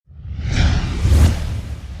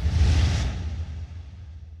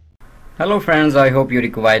Hello friends, I hope you're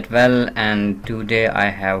quite well, and today I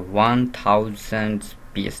have 1000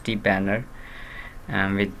 PSD banner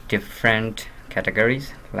with different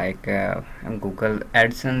categories like Google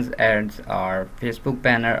AdSense ads or Facebook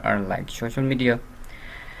banner or like social media.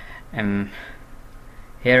 Um,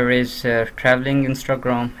 Here is traveling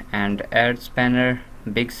Instagram and ads banner,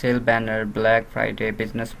 big sale banner, Black Friday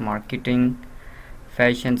business marketing,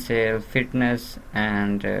 fashion sale, fitness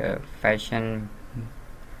and fashion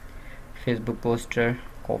Facebook poster,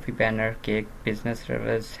 coffee banner, cake, business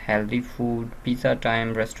reviews, healthy food, pizza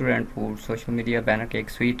time, restaurant food, social media banner cake,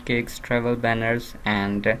 sweet cakes, travel banners,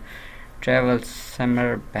 and travel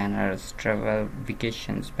summer banners, travel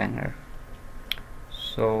vacations banner.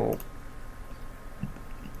 So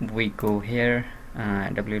we go here,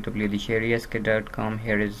 www.sheri.com.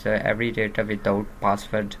 Here is every data without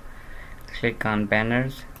password. Click on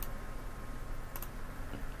banners,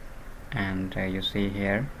 and you see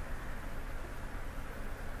here.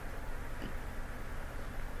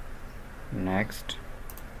 Next,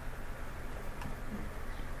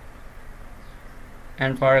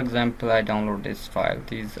 and for example I download this file.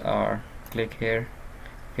 These are, click here,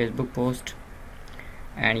 Facebook post,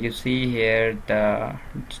 and you see here the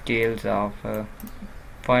details of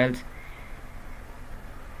files,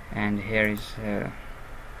 and here is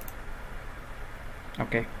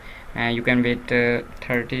okay, and you can wait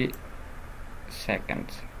 30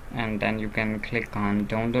 seconds and then you can click on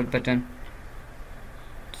download button.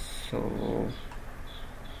 So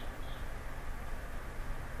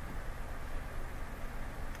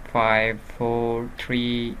 5, 4,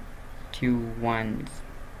 3, 2, 1,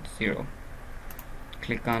 0.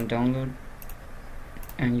 Click on download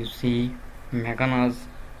and you see Meganas.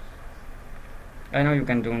 I know you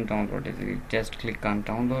can download it. Just click on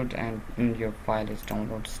download and your file is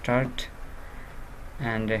download start.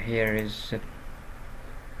 And here is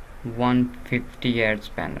 150 ads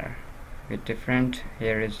banner with different.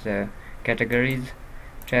 Here is the categories: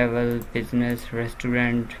 travel, business,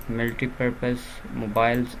 restaurant, multipurpose,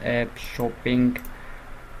 mobiles, app, shopping,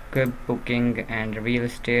 cab booking, and real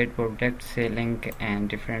estate, product selling, and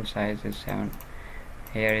different sizes 7.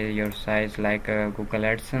 Here is your size like Google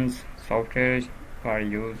AdSense software for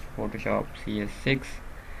use Photoshop CS6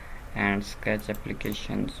 and Sketch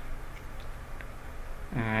applications.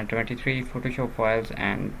 23 Photoshop files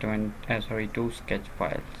and 2 Sketch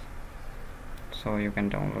files. So you can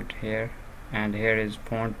download here, and here is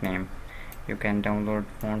font name. You can download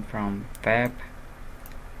font from web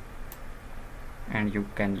and you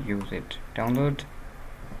can use it. Download,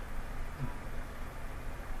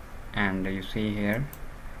 and you see here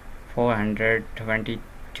 422.5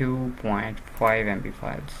 MB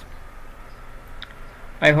files.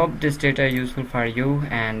 I hope this data is useful for you,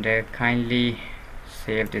 and kindly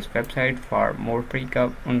save this website for more free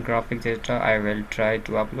graphic data. I will try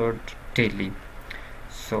to upload daily.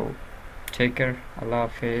 So take care. Allah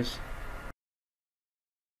Hafiz.